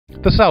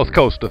The South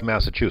Coast of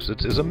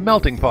Massachusetts is a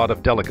melting pot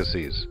of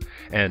delicacies,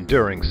 and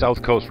during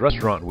Southcoast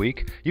Restaurant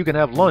Week, you can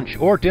have lunch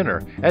or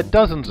dinner at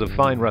dozens of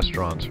fine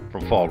restaurants,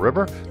 from Fall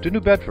River to New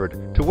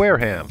Bedford to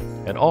Wareham,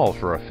 and all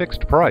for a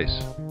fixed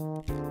price.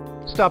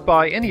 Stop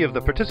by any of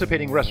the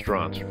participating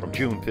restaurants from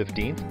June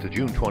 15th to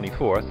June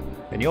 24th,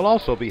 and you'll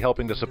also be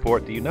helping to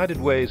support the United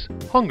Way's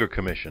Hunger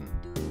Commission.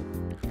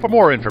 For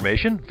more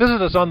information,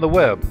 visit us on the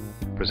web.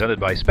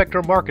 Presented by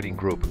Spectrum Marketing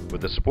Group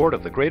with the support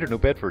of the Greater New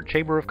Bedford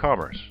Chamber of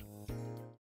Commerce.